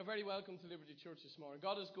Very welcome to Liberty Church this morning.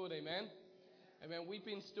 God is good, amen? Amen. We've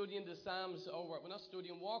been studying the Psalms we're not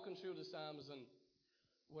studying, walking through the Psalms, and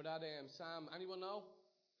we're at Psalm, anyone know?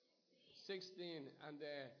 16, and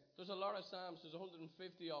there's a lot of Psalms, there's 150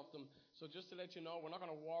 of them, so just to let you know, we're not going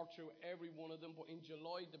to walk through every one of them, but in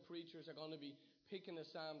July the preachers are going to be picking a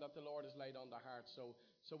Psalm that the Lord has laid on their heart, so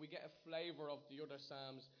we get a flavour of the other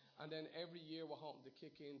Psalms, and then every year we're hoping to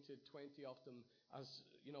kick into 20 of them, as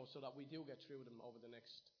you know, so that we do get through them over the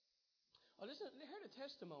next. Oh, listen, I heard a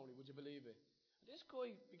testimony, would you believe it? This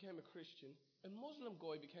guy became a Christian, a Muslim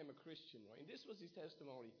guy became a Christian, right? And this was his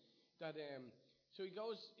testimony, that so he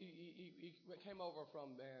came over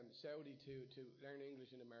from Saudi to learn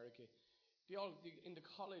English in America. In the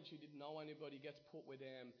college, he didn't know anybody. He gets put with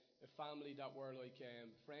a family that were like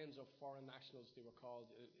friends of foreign nationals, they were called,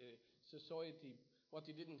 society. What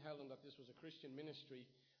they didn't tell him that this was a Christian ministry.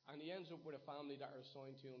 And he ends up with a family that are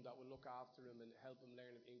assigned to him that will look after him and help him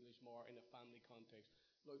learn English more in a family context.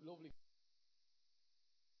 Like, lovely.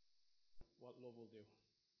 What love will do.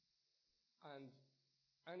 And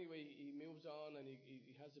anyway, he moves on and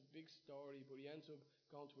he has a big story, but he ends up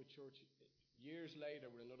going to a church years later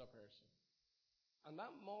with another person. And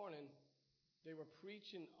that morning, they were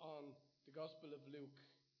preaching on the Gospel of Luke,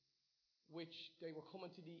 which they were coming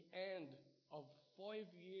to the end of 5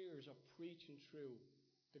 years of preaching through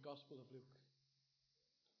the Gospel of Luke.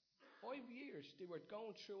 5 years. They were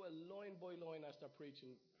going through it line by line as they're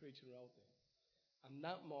preaching out there. And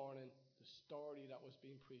that morning, the story that was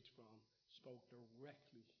being preached from spoke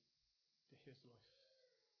directly to his life.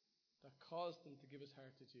 That caused him to give his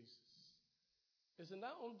heart to Jesus. Isn't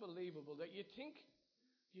that unbelievable? That you think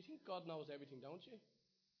God knows everything, don't you?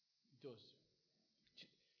 He does.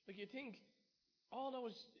 Like you think all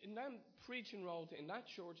those in them preaching road in that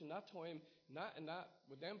church in that time, in that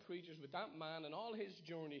with them preachers, with that man and all his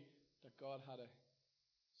journey, that God had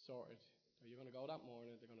sorted. That you're going to go that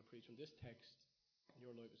morning, they're going to preach from this text, and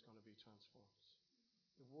your life is going to be transformed.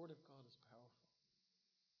 The Word of God is powerful.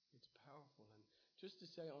 It's powerful. And just to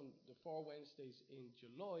say, on the 4 Wednesdays in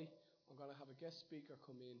July, I'm going to have a guest speaker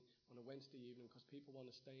come in on a Wednesday evening because people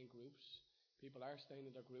want to stay in groups. People are staying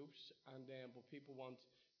in their groups, and but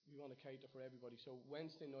we want to cater for everybody. So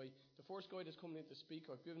Wednesday night, the first guy that's coming in to speak,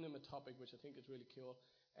 I've given him a topic which I think is really cool.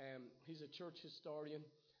 He's a church historian,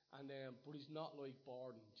 but he's not like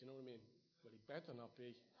boring. Do you know what I mean? Well, he better not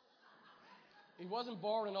be. He wasn't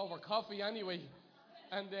boring over coffee anyway.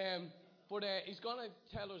 And but he's going to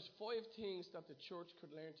tell us 5 things that the church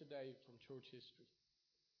could learn today from church history.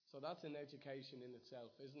 So that's an education in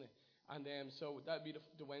itself, isn't it? And so that'd be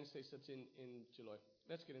the Wednesdays that's in July.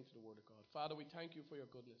 Let's get into the Word of God. Father, we thank you for your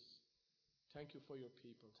goodness. Thank you for your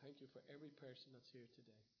people. Thank you for every person that's here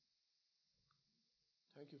today.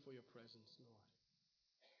 Thank you for your presence, Lord.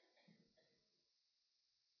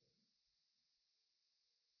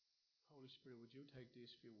 Holy Spirit, would you take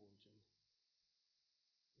these few words and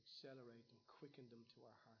accelerate them, quicken them to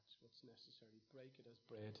our hearts, what's necessary. Break it as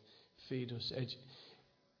bread. Feed us,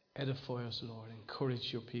 edify us, Lord.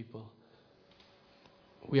 Encourage your people.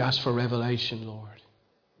 We ask for revelation, Lord.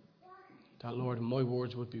 That, Lord, my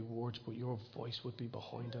words would be words, but your voice would be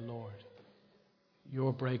behind it, Lord.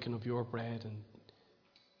 Your breaking of your bread and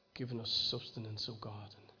giving us sustenance, oh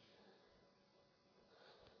God. And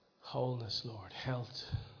wholeness, Lord. Health.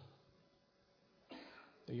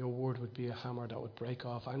 That your word would be a hammer that would break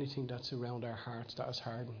off anything that's around our hearts that is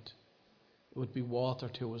hardened. It would be water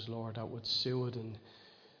to us, Lord, that would soothe and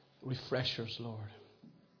refresh us, Lord.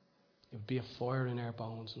 It would be a fire in our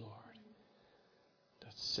bones, Lord,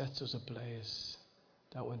 that sets us ablaze.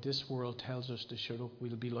 That when this world tells us to shut up,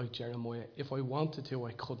 we'll be like Jeremiah. If I wanted to,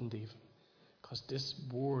 I couldn't even. Because this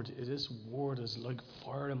word is like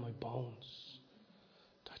fire in my bones.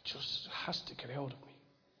 That just has to get out of me.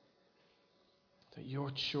 That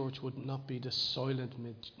your church would not be the silent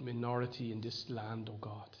minority in this land, oh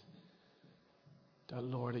God. That,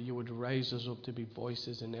 Lord, that you would raise us up to be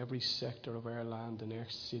voices in every sector of our land and our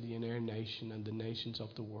city and our nation and the nations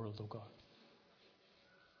of the world, oh God.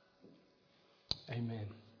 Amen.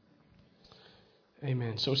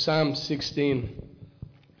 Amen. So Psalm 16.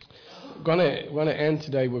 I'm going to end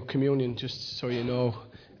today with communion, just so you know.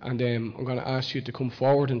 And I'm going to ask you to come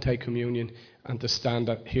forward and take communion and to stand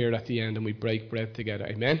here at the end and we break bread together.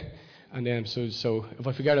 Amen. And so if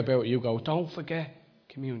I forget about it, you go, don't forget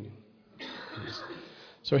communion.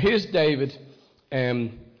 So here's David.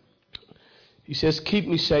 He says, keep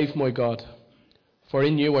me safe, my God, for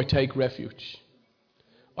in you I take refuge.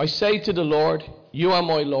 I say to the Lord, you are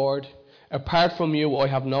my Lord. Apart from you I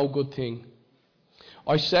have no good thing.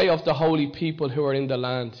 I say of the holy people who are in the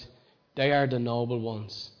land, they are the noble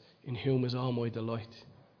ones, in whom is all my delight.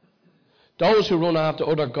 Those who run after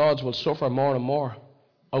other gods will suffer more and more.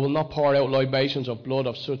 I will not pour out libations of blood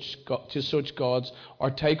to such gods, or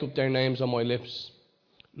take up their names on my lips.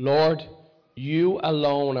 Lord, you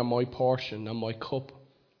alone are my portion and my cup.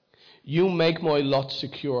 You make my lot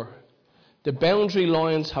secure. The boundary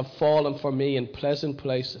lines have fallen for me in pleasant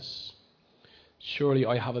places. Surely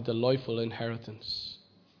I have a delightful inheritance.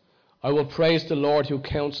 I will praise the Lord who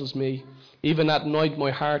counsels me. Even at night my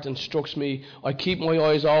heart instructs me. I keep my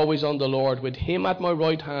eyes always on the Lord. With him at my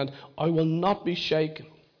right hand, I will not be shaken.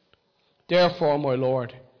 Therefore, my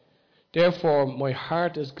Lord, therefore my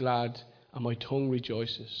heart is glad and my tongue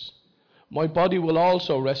rejoices. My body will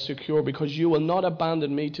also rest secure, because you will not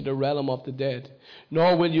abandon me to the realm of the dead,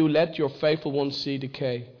 nor will you let your faithful one see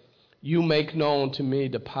decay. You make known to me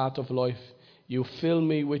the path of life. You fill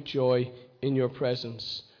me with joy in your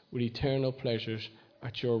presence, with eternal pleasures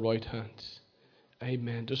at your right hand.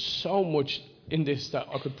 Amen. There's so much in this that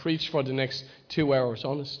I could preach for the next 2 hours,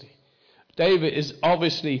 honestly. David is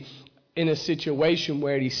obviously in a situation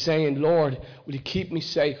where he's saying, Lord, will you keep me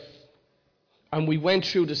safe? And we went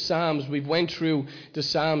through the Psalms. We went through the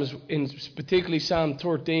Psalms, in particularly Psalm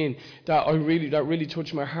 13, that really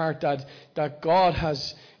touched my heart. That God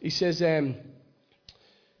has, he says,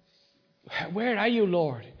 where are you,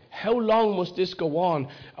 Lord? How long must this go on?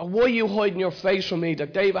 And why are you hiding your face from me?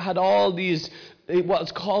 That David had all these,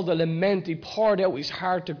 what's called a lament. He poured out his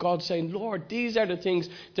heart to God, saying, Lord, these are the things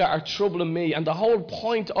that are troubling me. And the whole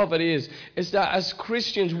point of it is that as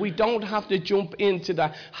Christians, we don't have to jump into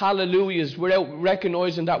the hallelujahs without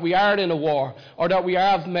recognizing that we are in a war, or that we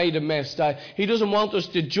have made a mess. That he doesn't want us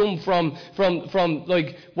to jump from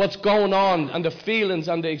like what's going on and the feelings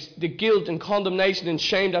and the guilt and condemnation and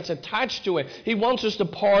shame that's attached to it. He wants us to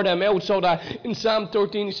pour them out, so that in Psalm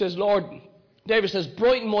 13 he says, Lord, David says,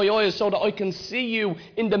 brighten my eyes so that I can see you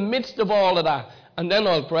in the midst of all of that, and then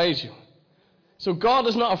I'll praise you. So God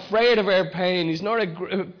is not afraid of our pain. He's not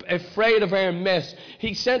afraid of our mess.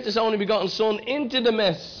 He sent his only begotten Son into the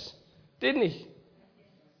mess, didn't he?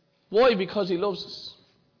 Why? Because he loves us.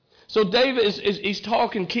 So David he's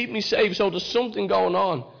talking, keep me safe. So there's something going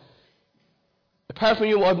on. Apart from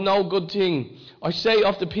you, I have no good thing. I say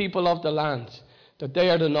of the people of the land that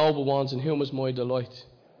they are the noble ones, in whom is my delight.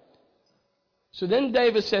 So then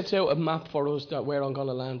David sets out a map for us that where I'm going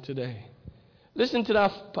to land today. Listen to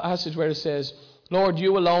that passage where it says, Lord,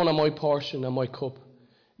 you alone are my portion and my cup.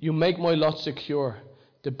 You make my lot secure.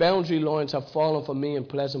 The boundary lines have fallen for me in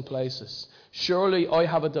pleasant places. Surely I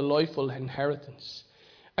have a delightful inheritance.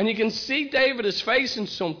 And you can see David is facing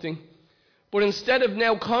something, but instead of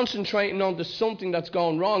now concentrating on the something that's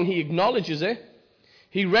gone wrong, he acknowledges it.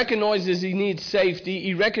 He recognizes he needs safety.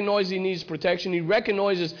 He recognizes he needs protection. He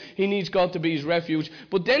recognizes he needs God to be his refuge.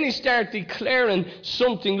 But then he starts declaring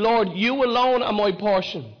something. Lord, you alone are my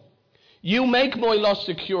portion. You make my lot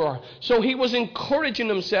secure. So he was encouraging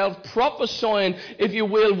himself, prophesying, if you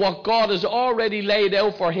will, what God has already laid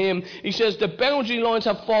out for him. He says, the boundary lines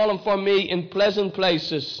have fallen for me in pleasant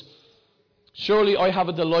places. Surely I have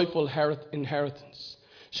a delightful inheritance.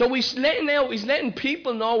 So he's letting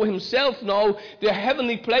people know, himself know, the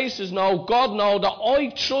heavenly places know, God know that I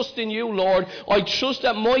trust in you, Lord. I trust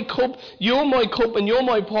that my cup, you're my cup and you're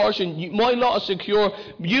my portion. My lot is secure.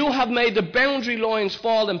 You have made the boundary lines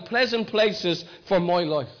fall in pleasant places for my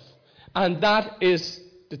life. And that is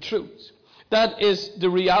the truth. That is the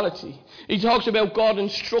reality. He talks about God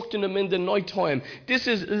instructing him in the night time. This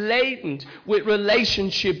is latent with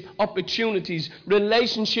relationship opportunities,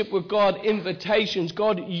 relationship with God, invitations.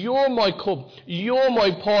 God, you're my cup, you're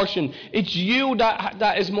my portion. It's you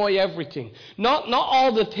that is my everything. Not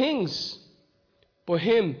all the things, but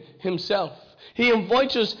him himself. He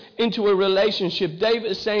invites us into a relationship.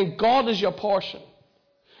 David is saying, God is your portion.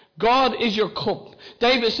 God is your cup.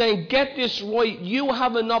 David is saying, get this right. You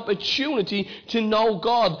have an opportunity to know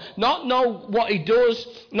God. Not know what he does.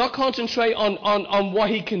 Not concentrate on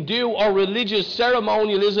what he can do or religious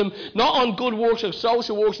ceremonialism. Not on good works or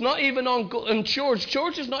social works. Not even on church.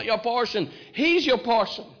 Church is not your portion. He's your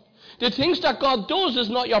portion. The things that God does is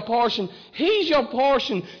not your portion. He's your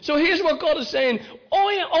portion. So here's what God is saying.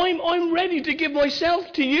 I'm ready to give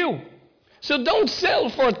myself to you. So don't settle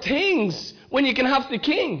for things when you can have the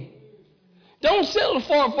King. Don't settle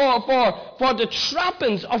for the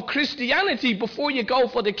trappings of Christianity before you go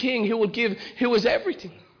for the King who is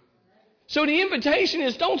everything. So the invitation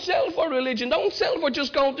is, don't settle for religion. Don't settle for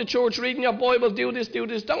just going to church, reading your Bible, do this.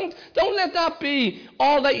 Don't let that be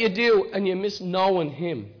all that you do and you miss knowing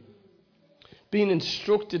him. Being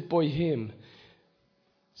instructed by him.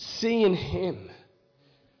 Seeing him.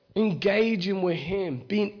 Engaging with him.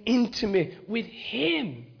 Being intimate with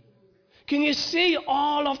him. Can you see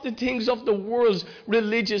all of the things of the world's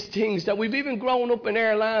religious things that we've even grown up in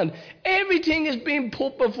our land? Everything is being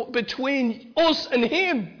put between us and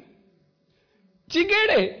him. Do you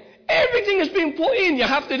get it? Everything is being put in. You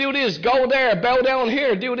have to do this, go there, bow down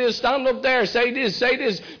here, do this, stand up there, say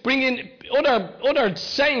this, bring in other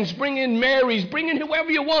saints, bring in Marys, bring in whoever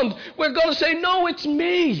you want. We're going to say, no, it's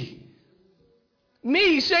me.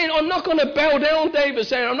 Me saying, I'm not going to bow down, David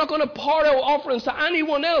saying, I'm not going to pour out offerings to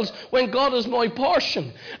anyone else when God is my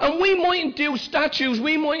portion. And we mightn't do statues,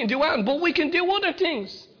 we mightn't do anything, but we can do other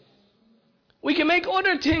things. We can make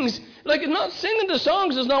other things. Like, not singing the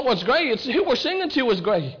songs is not what's great, it's who we're singing to is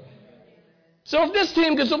great. So if this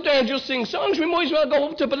team gets up there and just sings songs, we might as well go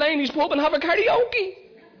up to Belaney's pub and have a karaoke.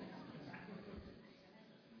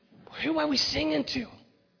 Who are we singing to?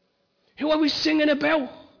 Who are we singing about?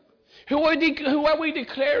 Who are we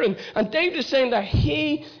declaring? And David is saying that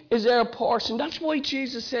he is our portion. That's why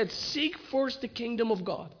Jesus said, seek first the kingdom of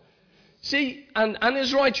God. See, and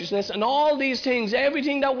his righteousness, and all these things,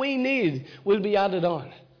 everything that we need will be added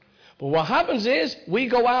on. But what happens is, we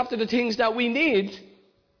go after the things that we need,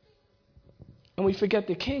 and we forget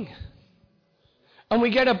the king. And we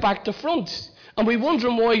get it back to front. And we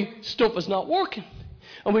wondering why stuff is not working.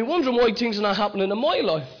 And we wondering why things are not happening in my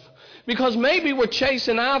life. Because maybe we're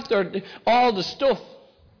chasing after all the stuff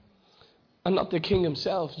and not the king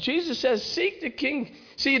himself. Jesus says, seek the king.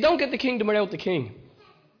 See, you don't get the kingdom without the king.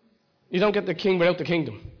 You don't get the king without the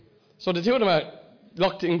kingdom. So the two of them are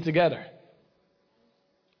locked in together.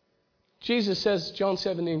 Jesus says, John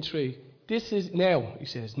 17:3, this is now, he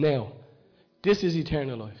says, now, this is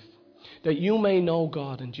eternal life, that you may know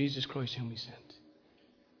God and Jesus Christ whom he sent.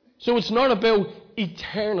 So it's not about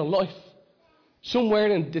eternal life, somewhere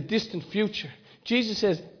in the distant future. Jesus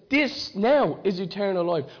says, this now is eternal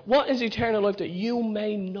life. What is eternal life? That you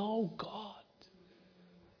may know God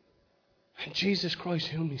and Jesus Christ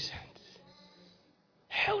whom he sent.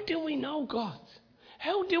 How do we know God?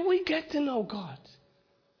 How do we get to know God?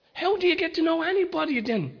 How do you get to know anybody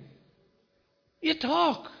then? You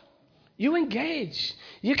talk. You engage.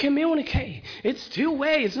 You communicate. It's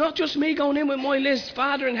two-way. It's not just me going in with my list.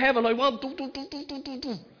 Father in heaven, I want...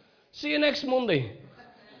 See you next Monday.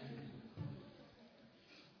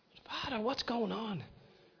 Father, what's going on?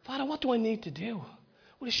 Father, what do I need to do?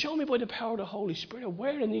 Will you show me by the power of the Holy Spirit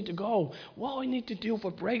where I need to go? What I need to do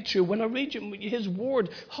for breakthrough? When I read his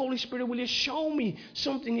word, Holy Spirit, will you show me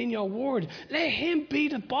something in your word? Let him be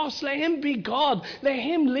the boss. Let him be God. Let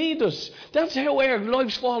him lead us. That's how our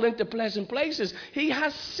lives fall into pleasant places. He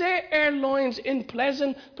has set our lives in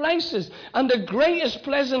pleasant places. And the greatest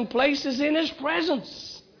pleasant place is in his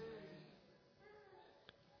presence.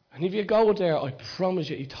 And if you go there, I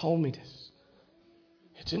promise you, he told me this.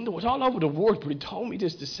 It's all over the word, but he told me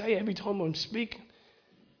this to say every time I'm speaking.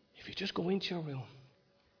 If you just go into your room,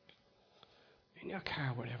 in your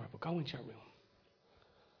car, whatever, but go into your room,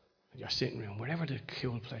 your sitting room, wherever the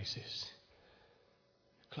cool place is,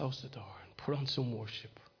 close the door and put on some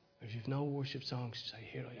worship. If you've no worship songs, say,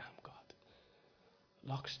 here I am, God.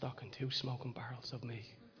 Lock, stock, and two smoking barrels of me.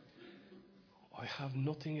 I have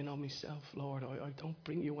nothing in on myself, Lord. I don't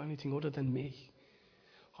bring you anything other than me.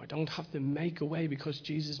 I don't have to make a way because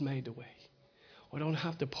Jesus made the way. I don't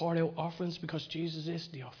have to pour out offerings because Jesus is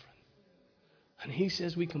the offering. And he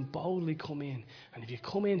says we can boldly come in. And if you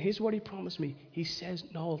come in, here's what he promised me. He says,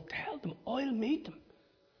 Noel, tell them, I'll meet them.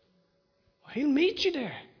 He'll meet you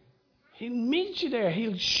there. He'll meet you there.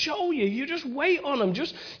 He'll show you. You just wait on him.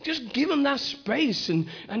 Just give him that space and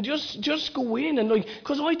just go in. And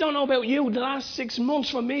because I don't know about you, the last 6 months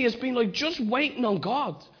for me has been like just waiting on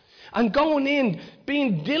God. And going in,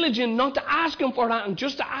 being diligent, not to ask him for that, and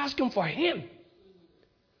just to ask him for him.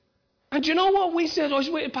 And you know what we said? I was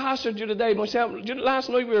with a pastor the other day. Myself, last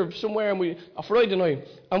night we were somewhere, a Friday night,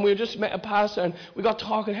 and we just met a pastor, and we got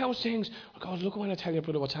talking. How's things? Oh God, look, when I tell you,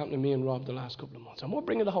 brother, what's happened to me and Rob the last couple of months. And we're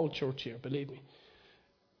bringing the whole church here, believe me.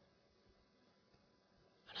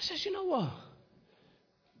 And I says, you know what?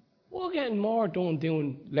 We're getting more done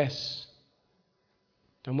doing less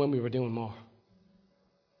than when we were doing more.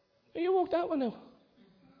 You walk that one now.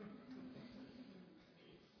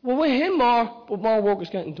 We're with him more, but more work is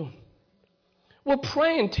getting done. We're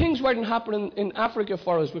praying. Things weren't happening in Africa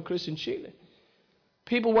for us with Chris and Sheila.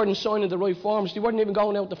 People weren't signing the right forms. They weren't even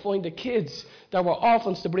going out to find the kids that were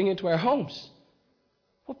orphans to bring into our homes.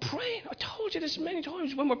 We're praying. I told you this many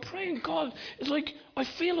times. When we're praying, God, it's like I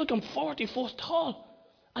feel like I'm 40 foot tall.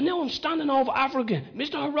 And now I'm standing over Africa.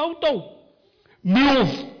 Mr. Hiroto,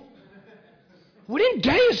 move. Within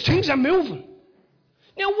days, things are moving.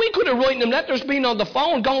 Now, we could have written them letters, been on the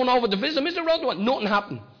phone, going over to visit. Mr. Rothwell, nothing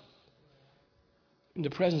happened. in the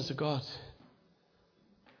presence of God.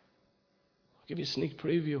 I'll give you a sneak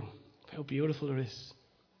preview of how beautiful it is.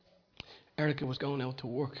 Erica was going out to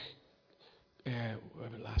work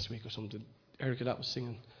last week or something. Erica that was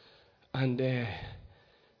singing. And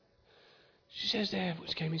she says,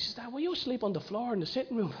 she came in, she says, Dad, will you sleep on the floor in the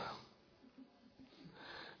sitting room?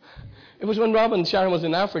 It was when Rob and Sharon was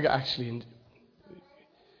in Africa, actually.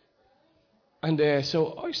 And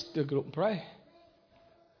so I still got up and pray.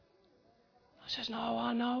 I says, no,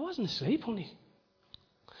 I wasn't asleep, honey.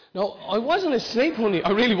 No, I wasn't asleep, honey.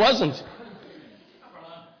 I really wasn't.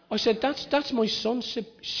 I said, that's my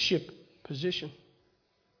sonship position.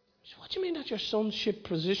 She said, what do you mean that's your sonship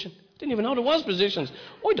position? I didn't even know there was positions.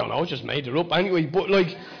 I don't know, I just made it up anyway. But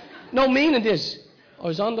no meaning this. I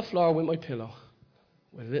was on the floor with my pillow,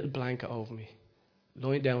 with a little blanket over me,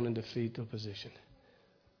 lying down in the fetal position.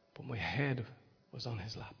 But my head was on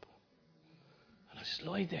his lap. And I just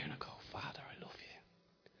lie there and I go, Father, I love you.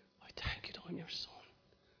 I thank you that I'm your son.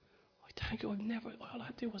 I thank you. All I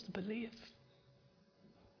had to do was to believe.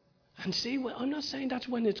 And see, I'm not saying that's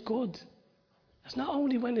when it's good. It's not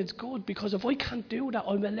only when it's good, because if I can't do that,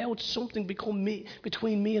 I'm allowed something between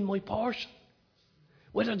me and my portion.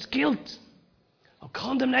 Whether it's guilt or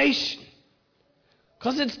condemnation.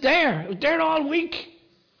 Because it's there. It was there all week.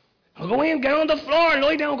 I'll go in, get on the floor,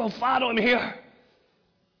 lie down, go, Father, I'm here.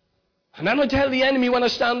 And then I tell the enemy when I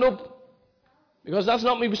stand up, because that's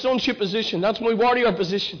not my sonship position, that's my warrior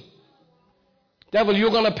position. Devil, you're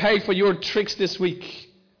going to pay for your tricks this week.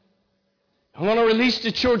 I'm going to release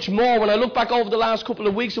the church more when I look back over the last couple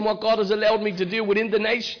of weeks and what God has allowed me to do within the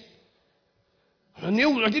nation. I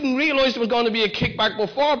didn't realize there was going to be a kickback. But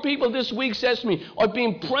 4 people this week says to me, I've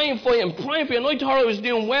been praying for you, and I thought I was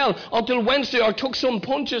doing well until Wednesday I took some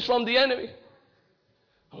punches from the enemy.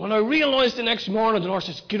 And when I realized the next morning, the Lord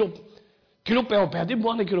says, get up out of bed. I didn't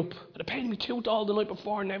want to get up. I'd paid me tooth all the night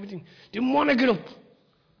before and everything. Didn't want to get up.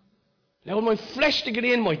 Allowed my flesh to get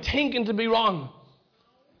in, my thinking to be wrong.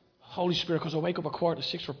 Holy Spirit, because I wake up at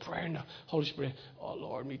 5:45 for prayer now. Holy Spirit, oh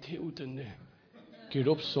Lord, me tooth, and get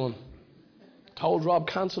up, son. Told Rob,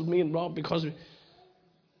 cancelled me and Rob because of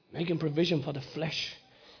making provision for the flesh.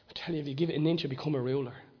 I tell you, if you give it an inch, you become a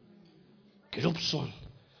ruler. Get up, son.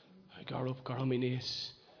 I got up, got on my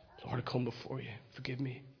knees. Lord, I come before you. Forgive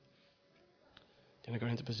me. Then I got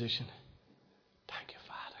into position. Thank you,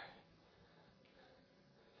 Father.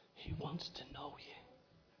 He wants to know you.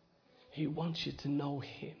 He wants you to know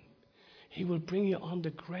him. He will bring you on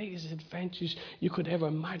the greatest adventures you could ever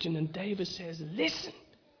imagine. And David says, listen,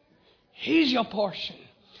 he's your portion.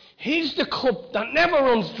 He's the cup that never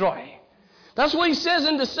runs dry. That's what he says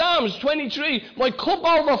in the Psalms 23. My cup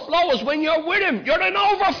overflows when you're with him. You're an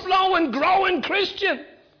overflowing, growing Christian.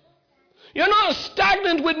 You're not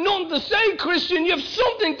stagnant with nothing to say, Christian. You have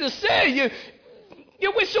something to say.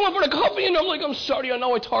 You're with someone for a coffee and I'm like, I'm sorry, I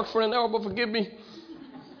know I talked for an hour, but forgive me.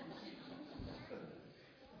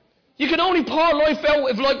 You can only pour life out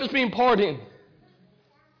if life is being poured in.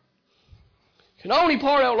 You can only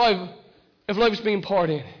pour out life if life is being poured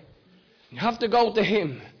in. You have to go to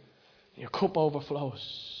him. Your cup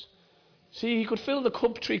overflows. See, he could fill the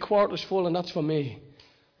cup 3/4 full, and that's for me.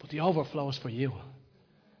 But the overflow is for you.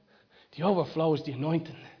 The overflow is the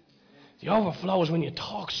anointing. The overflow is when you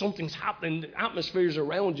talk, something's happening, the atmosphere is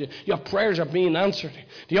around you, your prayers are being answered.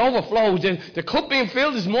 The overflow, the cup being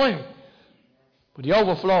filled is mine. But the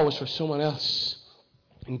overflow is for someone else.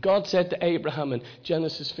 And God said to Abraham in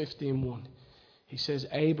Genesis 15:1, he says,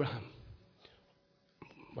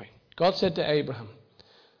 God said to Abraham,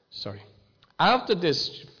 after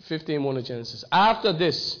this, 15:1 of Genesis, after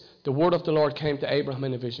this, the word of the Lord came to Abraham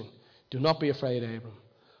in a vision. Do not be afraid, Abram.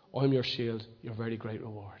 I'm your shield, your very great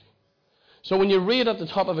reward. So when you read at the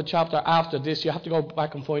top of a chapter after this, you have to go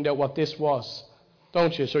back and find out what this was,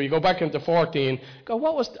 don't you? So you go back into 14, go,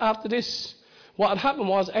 what was after this? What had happened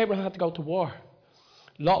was Abraham had to go to war.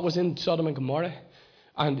 Lot was in Sodom and Gomorrah,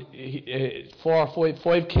 and 4 or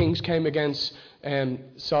 5 kings came against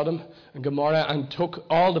Sodom and Gomorrah and took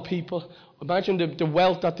all the people. Imagine the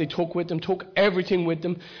wealth that they took with them, took everything with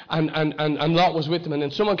them, and Lot was with them. And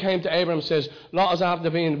then someone came to Abraham and says, Lot is after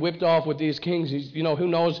being whipped off with these kings. He's, who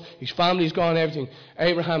knows, his family's gone, everything.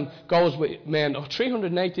 Abraham goes with men,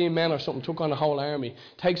 318 men or something, took on the whole army,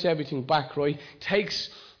 takes everything back, right? Takes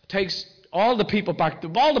all the people back,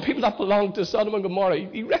 all the people that belonged to Sodom and Gomorrah.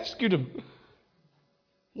 He rescued them.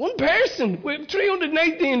 One person with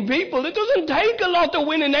 318 people. It doesn't take a lot to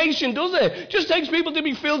win a nation, does it? It just takes people to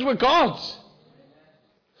be filled with God.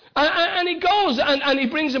 And he goes and he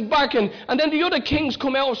brings them back. And then the other kings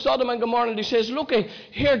come out of Sodom and Gomorrah and he says, look,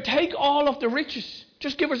 here, take all of the riches.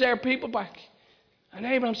 Just give us our people back. And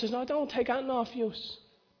Abraham says, no, don't take anything off you.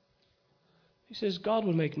 He says, God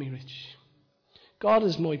will make me rich. God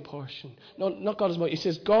is my portion. No, not God is my. He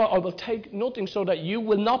says, God, I will take nothing so that you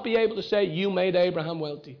will not be able to say you made Abraham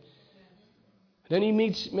wealthy. Then he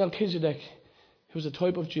meets Melchizedek, who's a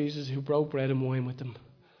type of Jesus who broke bread and wine with them.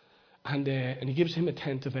 And he gives him a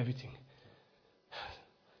tenth of everything.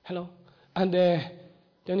 Hello? And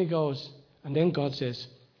then he goes, and then God says,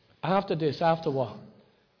 after this, after what?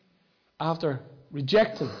 After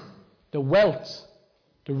rejecting the wealth,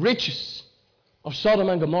 the riches of Sodom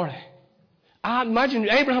and Gomorrah. I imagine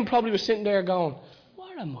Abraham probably was sitting there going,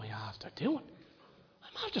 what am I after doing?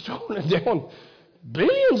 I'm after throwing it down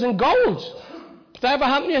billions in gold. Did that ever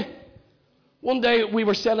happen to you? One day we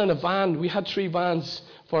were selling a van. We had 3 vans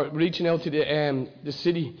for reaching out to the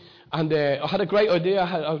city. And I had a great idea. I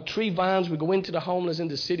had 3 vans. We go into the homeless in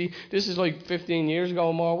the city. This is like 15 years ago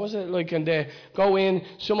or more, was it? Like, and go in.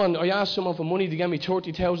 I asked someone for money to give me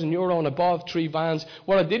 €30,000 and I bought 3 vans.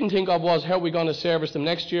 What I didn't think of was how are we going to service them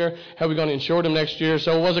next year? How are we going to insure them next year?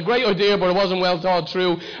 So it was a great idea, but it wasn't well thought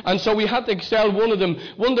through. And so we had to sell one of them.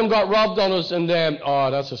 One of them got robbed on us, and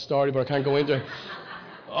that's a story, but I can't go into it.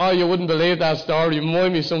 Oh, you wouldn't believe that story.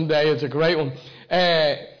 Remind me someday. It's a great one.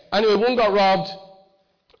 Anyway, one got robbed.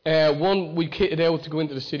 One we kitted out to go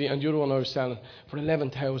into the city, and the other one I was selling for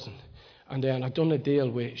 11,000. And then I'd done a deal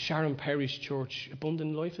with Sharon Perry's church,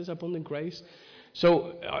 Abundant Life, is Abundant Grace.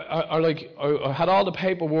 So I had all the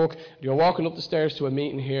paperwork. You're walking up the stairs to a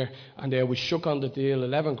meeting here, and we shook on the deal,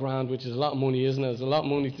 11 grand, which is a lot of money, isn't it? It's a lot of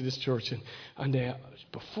money to this church. And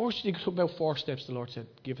before she took about 4 steps, the Lord said,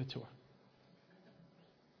 "Give it to her."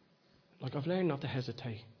 Like, I've learned not to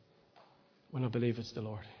hesitate when I believe it's the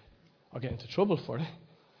Lord. I'll get into trouble for it,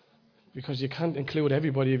 because you can't include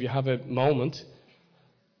everybody if you have a moment.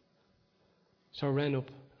 So I ran up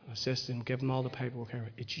and I said to them, give them all the paperwork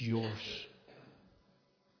here. It's yours.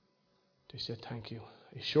 They said, thank you.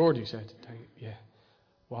 Are you sure? They said, yeah.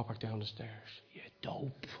 Walk back down the stairs. You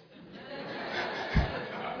dope.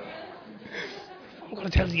 I'm going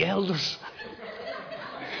to tell the elders.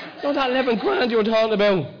 Not that 11 grand you were talking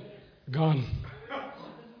about. Gone.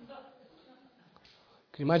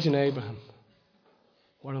 Can you imagine Abraham?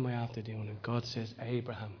 What am I after doing? And God says,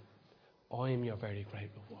 Abraham, I am your very great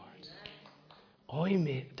reward.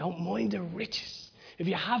 Don't mind the riches. If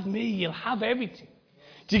you have me, you'll have everything.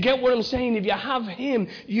 Do you get what I'm saying? If you have him,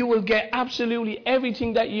 you will get absolutely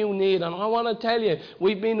everything that you need. And I want to tell you,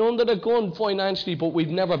 we've been under the gun financially, but we've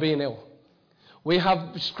never been out. We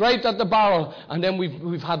have scraped at the barrel, and then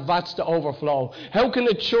we've had vats to overflow. How can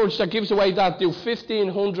a church that gives away that do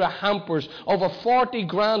 1,500 hampers, over 40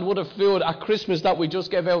 grand worth of food at Christmas that we just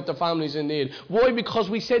gave out to families in need? Why? Because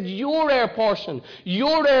we said, you're our portion,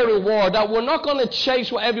 you're our reward, that we're not going to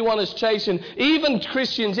chase what everyone is chasing, even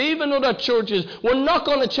Christians, even other churches. We're not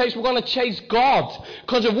going to chase, we're going to chase God.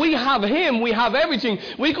 Because if we have him, we have everything.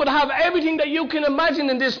 We could have everything that you can imagine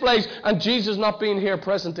in this place, and Jesus not being here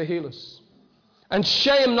present to heal us. And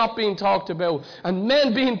shame not being talked about. And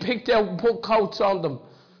men being picked out and put coats on them.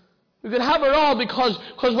 We could have it all because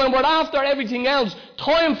when we're after everything else,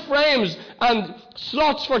 time frames and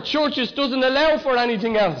slots for churches doesn't allow for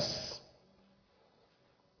anything else.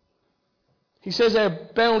 He says your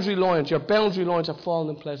boundary lines have fallen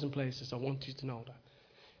in pleasant places. I want you to know that.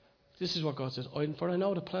 This is what God says. For I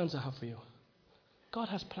know the plans I have for you. God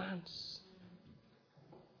has plans.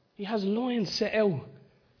 He has lines set out.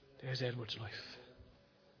 There's Edward's life.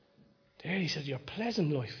 There he says, your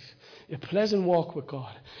pleasant life, your pleasant walk with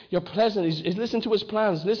God, your pleasant, listen to his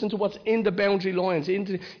plans, listen to what's in the boundary lines.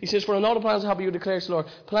 He says, for another plans I have for you, declares the Lord,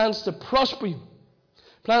 plans to prosper you,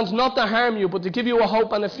 plans not to harm you, but to give you a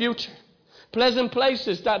hope and a future. Pleasant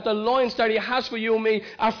places, that the lines that he has for you and me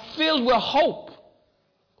are filled with hope,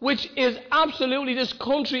 which is absolutely, this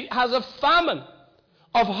country has a famine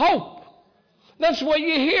of hope. That's why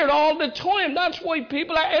you hear it all the time. That's why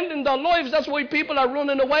people are ending their lives. That's why people are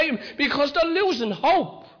running away, because they're losing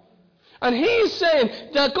hope. And he's saying,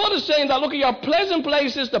 that God is saying that, look at your pleasant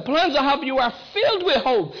places, the plans I have for you are filled with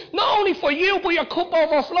hope. Not only for you, but your cup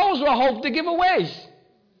overflows with hope to give away.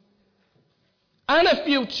 And a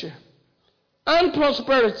future. And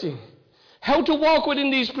prosperity. How to walk within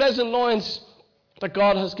these pleasant lines that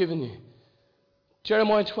God has given you.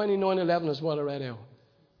 Jeremiah 29:11 is what I read out.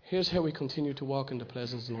 Here's how we continue to walk in the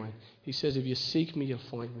pleasant line. He says, if you seek me, you'll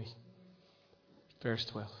find me. Verse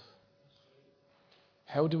 12.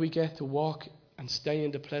 How do we get to walk and stay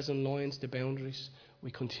in the pleasant lines, the boundaries?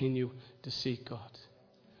 We continue to seek God.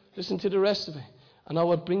 Listen to the rest of it. And I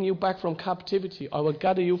will bring you back from captivity. I will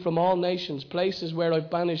gather you from all nations, places where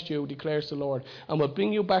I've banished you, declares the Lord. And will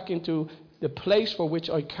bring you back into the place for which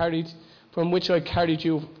I carried from which I carried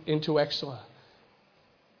you into exile.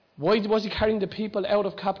 Why was he carrying the people out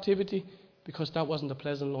of captivity? Because that wasn't the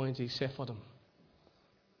pleasant lines he set for them.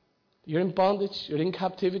 You're in bondage, you're in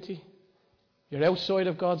captivity, you're outside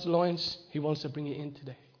of God's lines. He wants to bring you in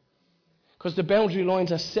today. Because the boundary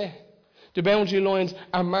lines are set. The boundary lines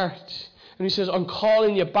are marked. And he says, I'm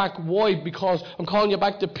calling you back. Why? Because I'm calling you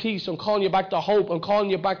back to peace. I'm calling you back to hope. I'm calling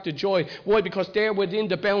you back to joy. Why? Because they're within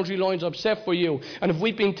the boundary lines I've set for you. And if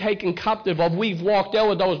we've been taken captive, or we've walked out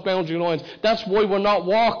of those boundary lines, that's why we're not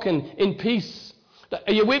walking in peace.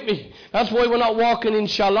 Are you with me? That's why we're not walking in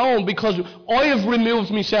shalom, because I have removed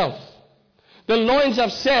myself. The lines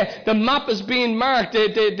have set, the map is being marked,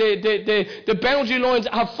 the boundary lines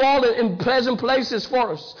have fallen in pleasant places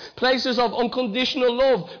for us. Places of unconditional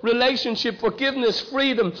love, relationship, forgiveness,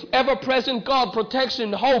 freedom, ever-present God,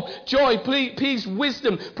 protection, hope, joy, peace,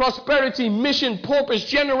 wisdom, prosperity, mission, purpose,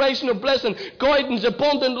 generational blessing, guidance,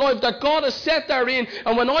 abundant life that God has set therein.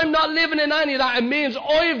 And when I'm not living in any of that, it means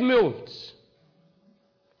I've moved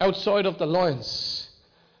outside of the lines.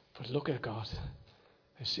 But look at God.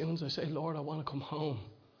 As soon as I say, Lord, I want to come home,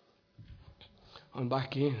 I'm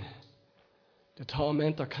back in. The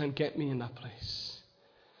tormentor can't get me in that place.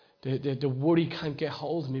 The worry can't get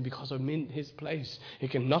hold of me because I'm in his place.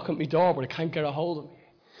 It can knock at my door, but it can't get a hold of me.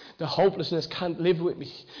 The hopelessness can't live with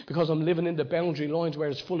me because I'm living in the boundary lines where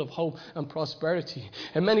it's full of hope and prosperity.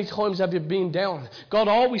 And many times have you been down. God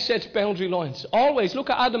always sets boundary lines. Always.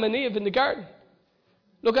 Look at Adam and Eve in the garden.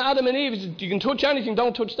 Look at Adam and Eve. You can touch anything,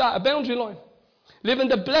 don't touch that. A boundary line. Live in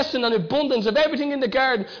the blessing and abundance of everything in the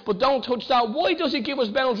garden, but don't touch that. Why does he give us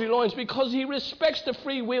boundary lines? Because he respects the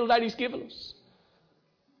free will that he's given us.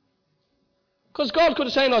 Because God could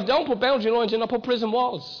have said, no, don't put boundary lines in, I'll put prison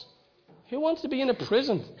walls. Who wants to be in a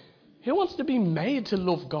prison? Who wants to be made to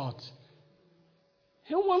love God?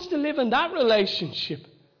 Who wants to live in that relationship?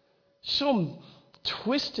 Some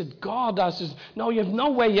twisted God that says, no, you have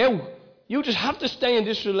no way out. You just have to stay in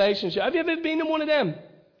this relationship. Have you ever been in one of them?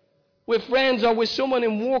 With friends or with someone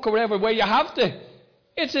in work or whatever, where you have to.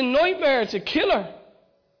 It's a nightmare. It's a killer.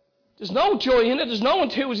 There's no joy in it. There's no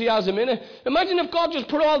enthusiasm in it. Imagine if God just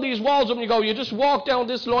put all these walls up and you go, you just walk down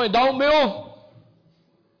this line, don't move.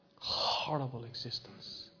 Horrible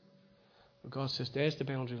existence. But God says, there's the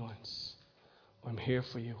boundary lines. I'm here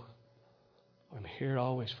for you. I'm here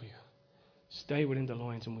always for you. Stay within the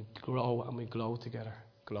lines and we grow and we glow together.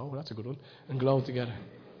 Glow, that's a good one. And glow together.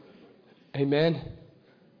 Amen.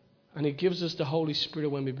 And he gives us the Holy Spirit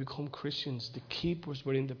when we become Christians to keep us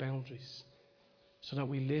within the boundaries so that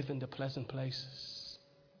we live in the pleasant places.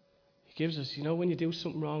 He gives us, when you do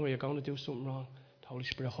something wrong or you're going to do something wrong, the Holy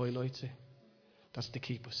Spirit highlights it. That's to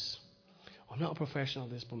keep us. I'm not a professional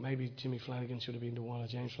at this, but maybe Jimmy Flanagan should have been the one, or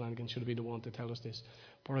James Flanagan should have been the one to tell us this.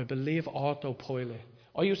 But I believe autopilot.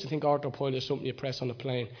 I used to think autopilot is something you press on the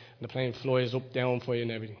plane and the plane flies up, down for you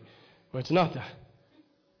and everything. But it's not that.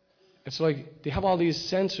 It's like they have all these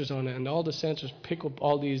sensors on it, and all the sensors pick up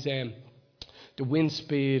all these, the wind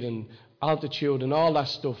speed and altitude and all that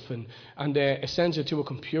stuff, and it sends it to a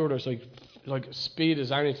computer. It's like speed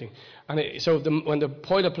is anything. And when the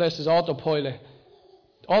pilot presses autopilot,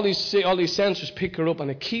 all these sensors pick her up, and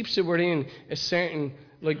it keeps it within a certain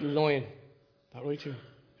line. Is that right, you?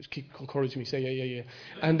 Just keep encouraging me. Say yeah.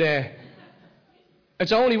 And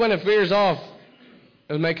it's only when it veers off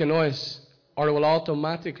it'll make a noise, or it will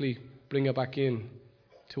automatically bring it back in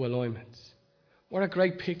to alignment. What a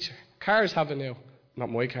great picture. Cars have it now. Not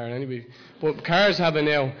my car anyway, but cars have it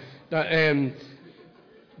now.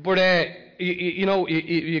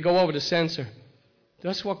 You go over the sensor.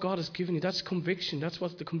 That's what God has given you. That's conviction. That's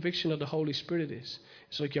what the conviction of the Holy Spirit is.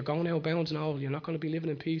 It's like you're going out of bounds now. You're not going to be living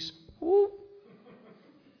in peace. Woo.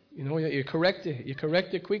 You correct it. You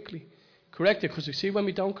correct it quickly. Correct it, because you see when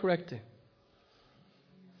we don't correct it.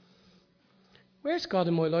 Where's God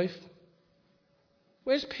in my life?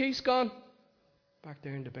 Where's peace gone? Back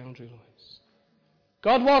there in the boundary lines.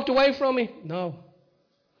 God walked away from me? No.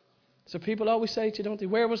 So people always say to you, don't they?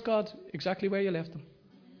 Where was God? Exactly where you left him.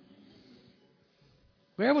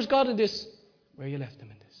 Where was God in this? Where you left him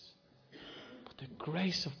in this. But the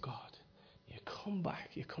grace of God, you come back,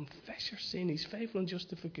 you confess your sin. He's faithful and just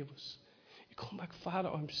to forgive us. You come back, Father,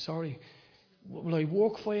 I'm sorry. Will I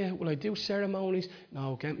work for you? Will I do ceremonies?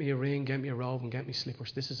 No, get me a ring, get me a robe, and get me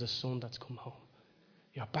slippers. This is a son that's come home.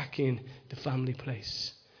 You're back in the family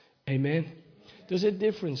place. Amen? There's a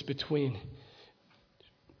difference between...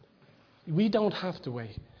 We don't have to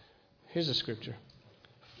wait. Here's a scripture.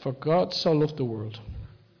 For God so loved the world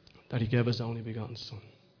that he gave his only begotten Son,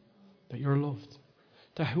 that you're loved,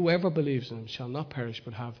 that whoever believes in him shall not perish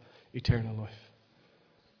but have eternal life.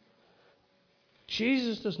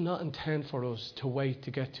 Jesus does not intend for us to wait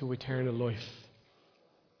to get to eternal life,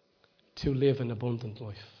 to live an abundant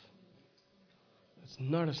life. It's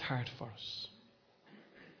not as hard for us.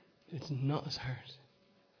 It's not as hard.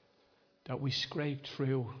 That we scrape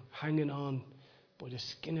through, hanging on by the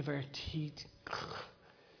skin of our teeth.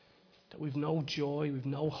 That we've no joy, we've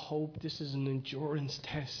no hope. This is an endurance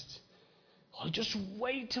test. I'll just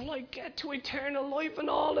wait till I get to eternal life and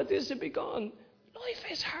all of this will be gone.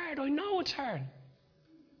 Life is hard. I know it's hard.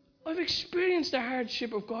 I've experienced the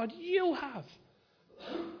hardship of God. You have.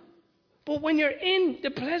 But when you're in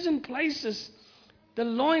the pleasant places, the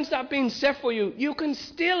lines that have been set for you, you can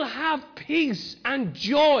still have peace and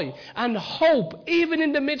joy and hope, even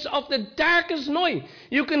in the midst of the darkest night.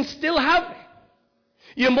 You can still have it.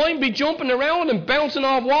 You might be jumping around and bouncing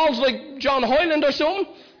off walls like John Hyland or something.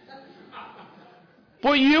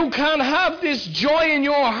 But you can have this joy in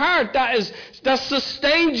your heart that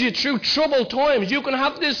sustains you through troubled times. You can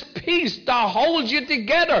have this peace that holds you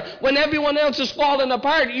together when everyone else is falling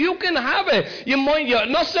apart. You can have it.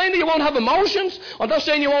 I'm not saying that you won't have emotions. I'm not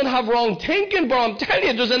saying you won't have wrong thinking, but I'm telling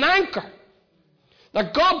you, there's an anchor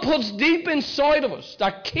that God puts deep inside of us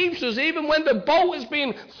that keeps us even when the boat is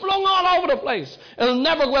being flung all over the place. It'll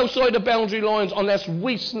never go outside the boundary lines unless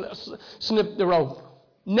we snip the rope.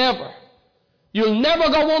 Never. You'll never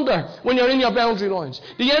go under when you're in your boundary lines.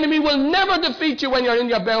 The enemy will never defeat you when you're in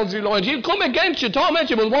your boundary lines. He'll come against you, torment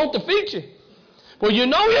you, but won't defeat you. But you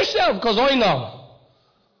know yourself, because I know.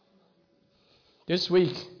 This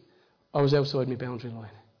week, I was outside my boundary line.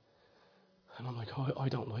 And I'm like, oh, I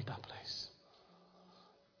don't like that place.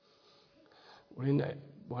 We're in there,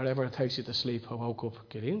 whatever it takes you to sleep, I woke up.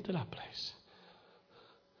 Get into that place.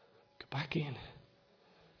 Get back in.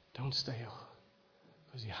 Don't stay out.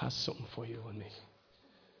 Because he has something for you and me.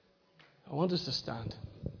 I want us to stand.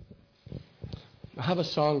 I have a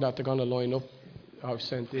song that they're going to line up. I've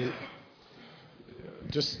sent in.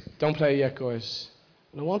 Just don't play it yet, guys.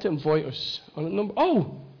 And I want to invite us on a number.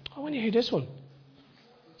 Oh, I want to hear this one.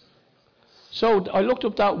 So I looked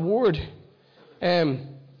up that word.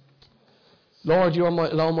 Lord, you are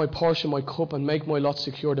alone my portion, my cup, and make my lot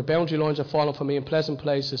secure. The boundary lines have fallen for me in pleasant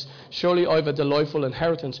places. Surely I have a delightful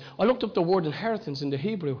inheritance. I looked up the word inheritance in the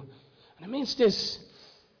Hebrew, and it means this.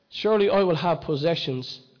 Surely I will have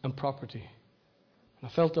possessions and property.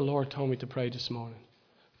 And I felt the Lord told me to pray this morning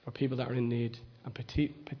for people that are in need, and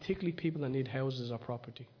particularly people that need houses or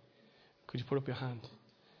property. Could you put up your hand?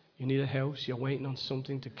 You need a house, you're waiting on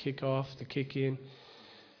something to kick off, to kick in.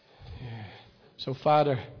 Yeah. So,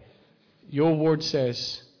 Father, your word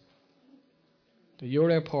says that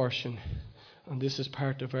you're our portion, and this is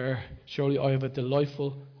part of our. Surely I have a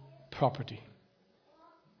delightful property.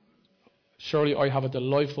 Surely I have a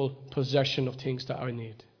delightful possession of things that I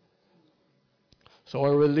need. So I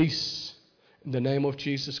release in the name of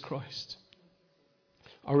Jesus Christ.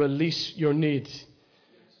 I release your need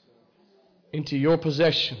into your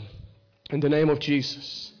possession in the name of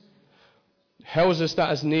Jesus. Houses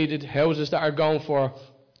that is needed, houses that are going for,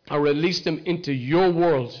 I release them into your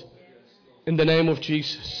world in the name of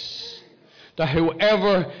Jesus. That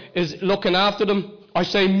whoever is looking after them, I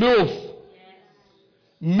say move.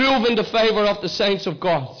 Move in the favor of the saints of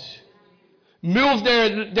God. Move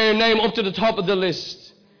their name up to the top of the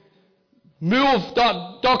list. Move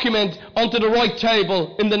that document onto the right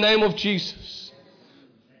table in the name of Jesus.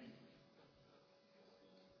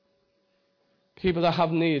 People that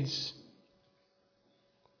have needs,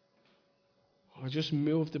 or just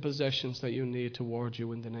move the possessions that you need towards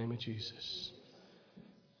you in the name of Jesus.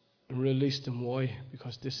 And release them. Why?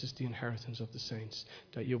 Because this is the inheritance of the saints.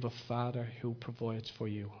 That you have a Father who provides for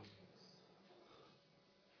you.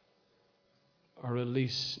 Or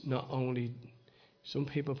release not only, some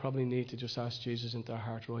people probably need to just ask Jesus into their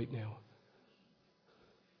heart right now.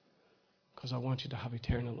 Because I want you to have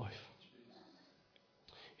eternal life.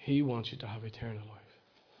 He wants you to have eternal life.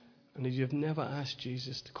 And if you've never asked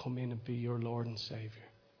Jesus to come in and be your Lord and Savior,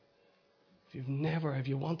 if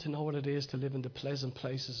you want to know what it is to live in the pleasant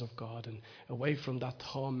places of God and away from that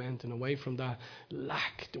torment and away from that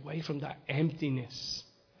lack, away from that emptiness.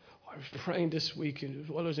 I was praying this week, and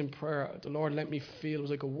while I was in prayer, the Lord let me feel, it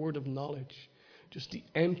was like a word of knowledge. Just the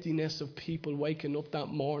emptiness of people waking up that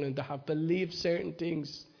morning that have believed certain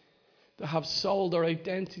things, that have sold their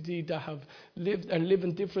identity, that have lived and live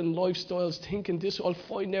in different lifestyles, thinking this, I'll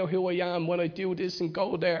find out who I am when I do this and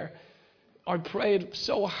go there. I prayed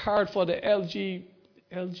so hard for the LGBT,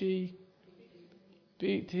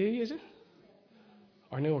 is it?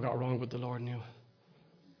 I knew I got it wrong, but the Lord knew.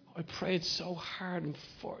 I prayed so hard, and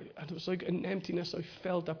it was like an emptiness I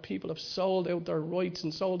felt that people have sold out their rights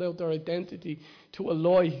and sold out their identity to a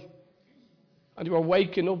lie. And they were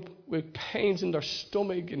waking up with pains in their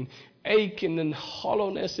stomach and aching and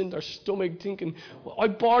hollowness in their stomach, thinking, well, I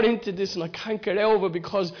bought into this and I can't get out of it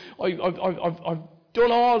because I've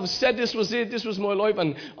done all, said this was it, this was my life.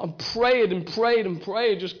 And I prayed and prayed and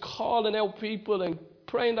prayed, just calling out people and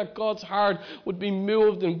praying that God's heart would be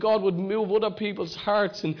moved and God would move other people's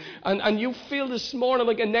hearts. And you feel this morning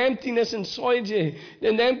like an emptiness inside you,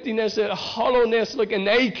 an emptiness, a hollowness, like an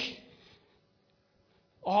ache.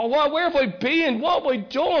 Oh, where have I been? What have I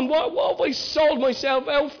done? What have I sold myself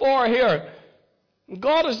out for here? And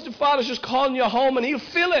God, as the Father's just calling you home and He'll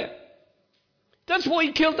fill it. That's why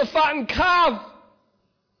He killed the fattened calf.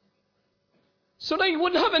 So that He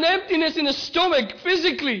wouldn't have an emptiness in His stomach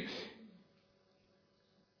physically.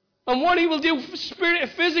 And what He will do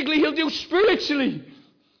physically, He'll do spiritually.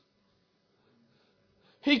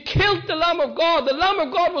 He killed the Lamb of God. The Lamb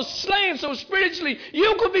of God was slain, so spiritually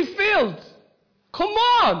you could be filled. Come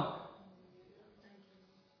on.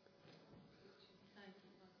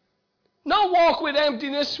 Not walk with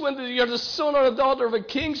emptiness when you're the son or the daughter of a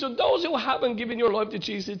king. So those who haven't given your life to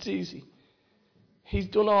Jesus, it's easy. He's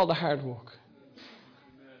done all the hard work.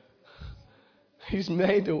 He's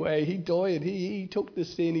made the way. He died. He took the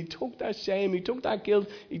sin. He took that shame. He took that guilt.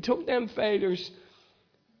 He took them failures.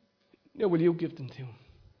 Now will you give them to Him?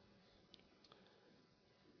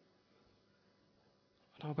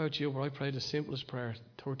 How about you, where I prayed the simplest prayer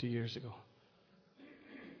 30 years ago?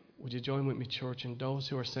 Would you join with me, church? And those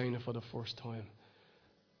who are saying it for the first time,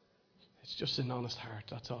 it's just an honest heart.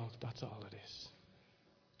 That's all it is.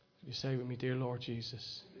 You say with me, Dear Lord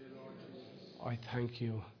Jesus, I thank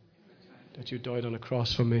You that You died on a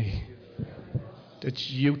cross for me, that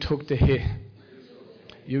You took the hit,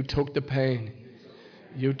 You took the pain,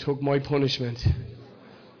 You took my punishment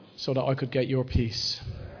so that I could get Your peace.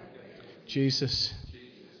 Jesus,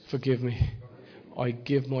 forgive me. I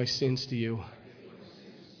give my sins to You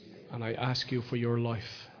and I ask You for Your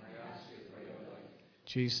life.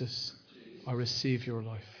 Jesus, I receive Your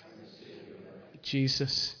life.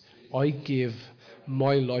 Jesus, I give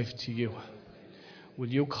my life to You. Will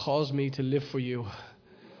You cause me to live for You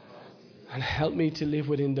and help me to live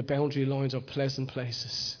within the boundary lines of pleasant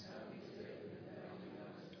places.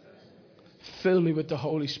 Fill me with the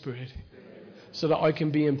Holy Spirit so that I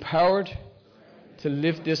can be empowered to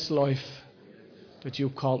live this life that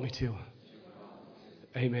You've called me to.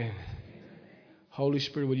 Amen. Holy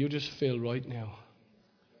Spirit, will You just fill right now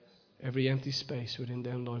every empty space within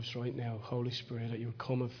their lives right now. Holy Spirit, that You would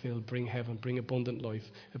come and fill, bring heaven, bring abundant life,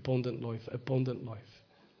 abundant life, abundant life.